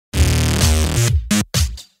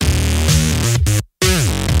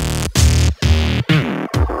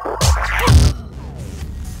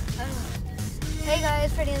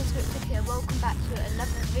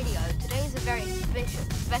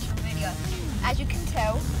As you can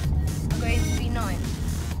tell, I'm going to be 9.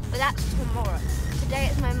 But that's tomorrow. Today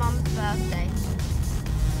is my mum's birthday.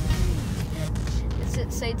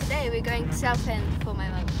 So today we're going to Southend for my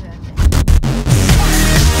mum's birthday.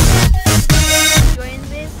 Joined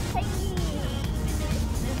with Peggy.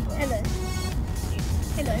 Hello.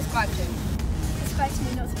 Hello. Subscribe to him. Subscribe to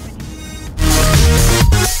me, not to Freddie.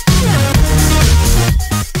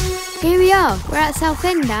 Here we are. We're at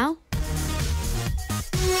Southend now.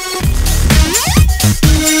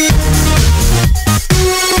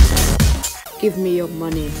 Give me your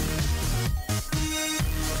money.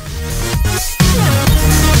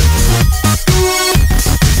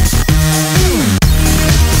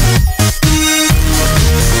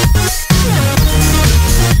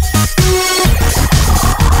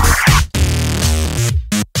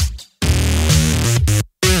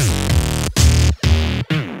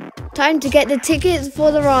 Time to get the tickets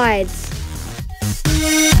for the rides.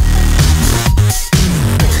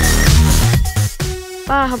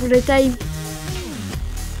 Bye, have a good day.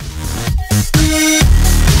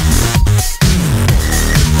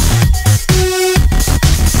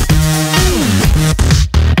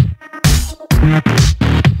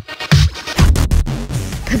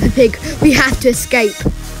 Peppa Pig, we have to escape.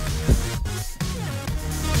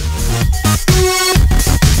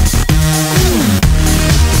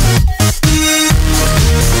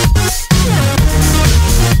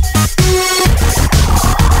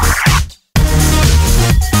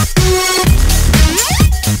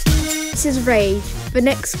 This is Rage. The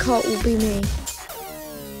next cart will be me.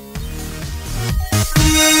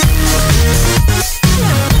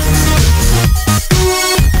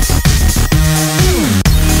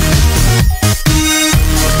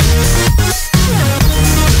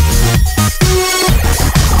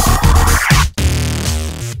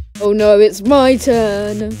 Oh no, it's my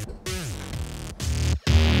turn.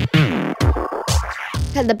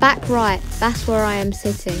 At the back right, that's where I am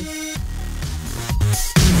sitting.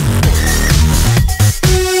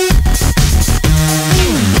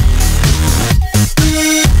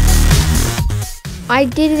 I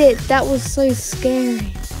did it, that was so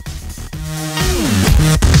scary.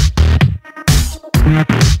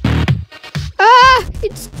 Ah,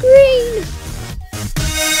 it's green.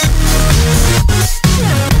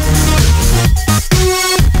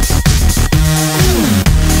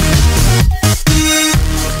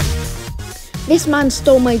 This man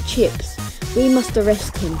stole my chips. We must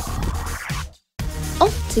arrest him.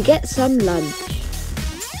 Off to get some lunch.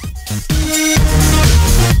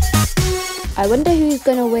 I wonder who's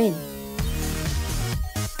gonna win.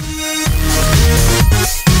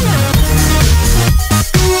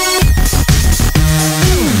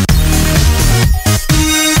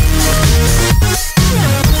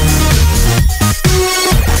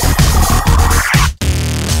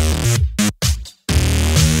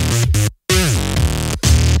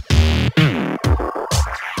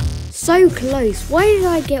 So close. Why did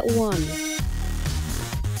I get 1?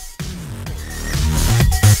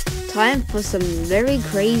 Time for some very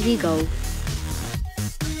crazy golf.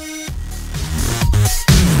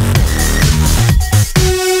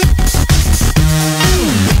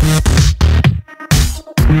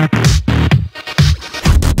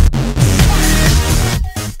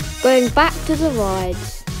 Going back to the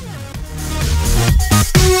rides.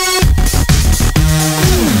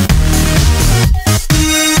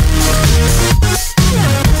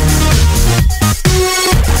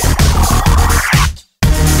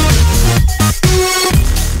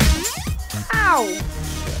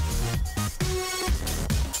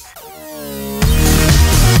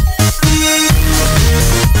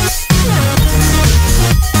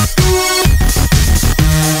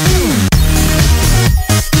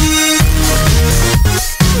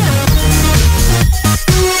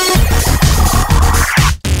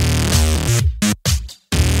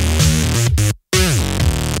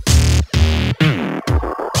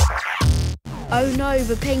 Oh no,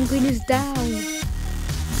 the penguin is down.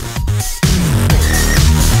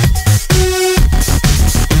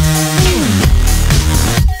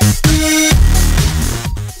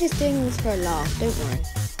 Just doing this for a laugh, don't worry.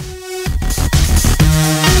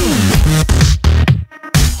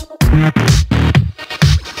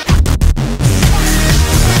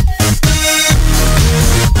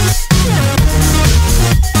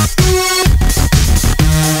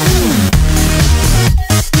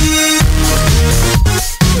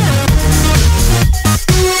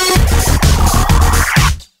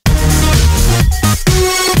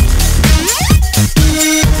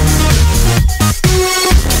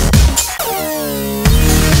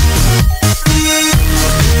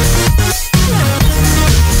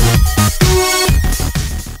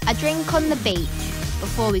 drink on the beach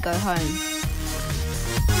before we go home.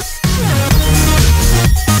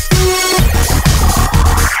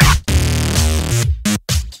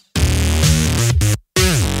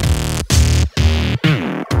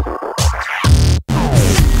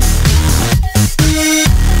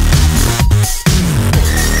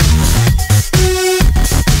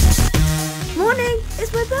 Morning!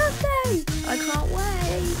 It's my birthday! I can't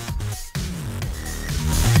wait!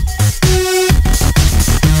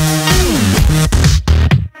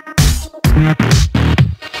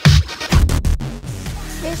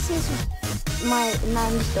 This is my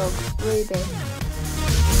nan's dog, Ruby.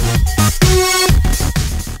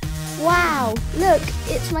 Wow, look,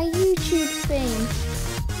 it's my YouTube thing.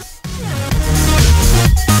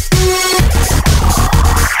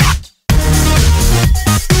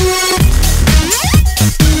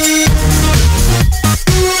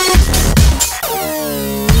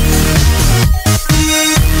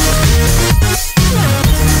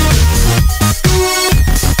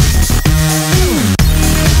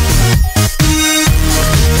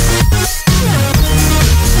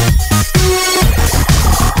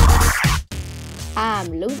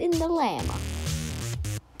 I'm loading the llama.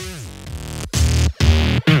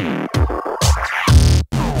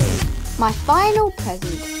 My final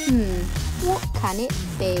present. What can it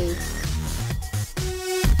be?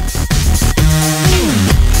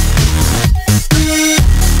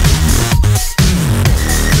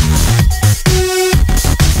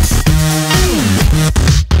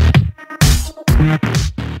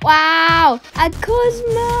 Wow, a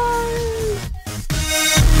Cosmo!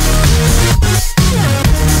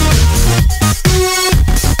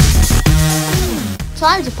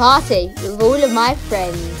 Time to party with all of my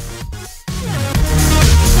friends.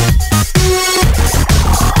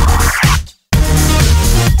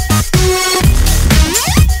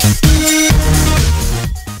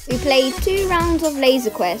 We played 2 rounds of Laser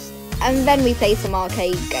Quest and then we played some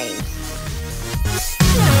arcade games.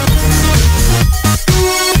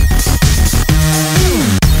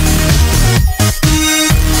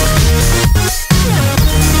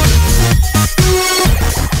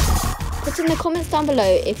 Put in the comments down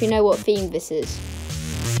below if you know what theme this is.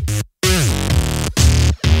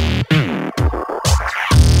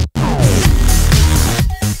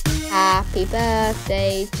 Happy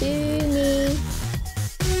birthday to me.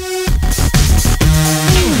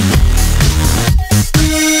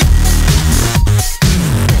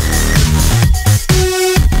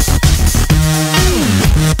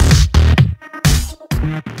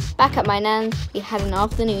 Back at my nan's, we had an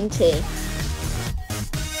afternoon tea.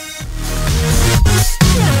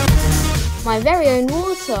 My very own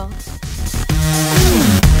water.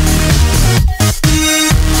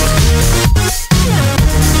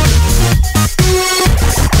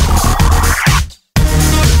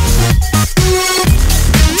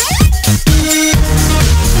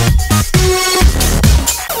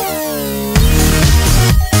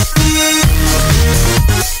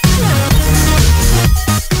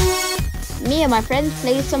 Me and my friends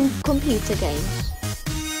played some computer games.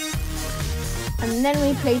 And then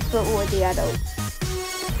we played football with the adults.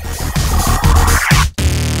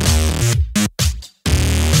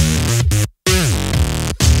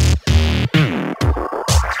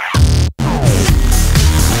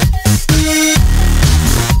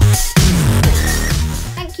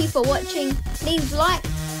 Thank you for watching. Please like,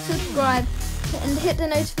 subscribe, and hit the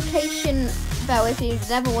notification bell if you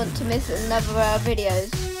never want to miss another videos.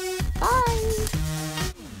 Bye!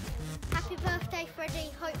 Happy birthday, Freddie.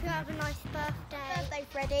 Hope you have a nice birthday. Birthday,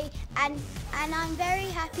 Freddie. And I'm very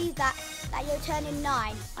happy that you're turning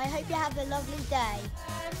 9. I hope you have a lovely day.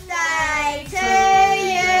 Birthday to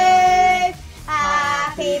you.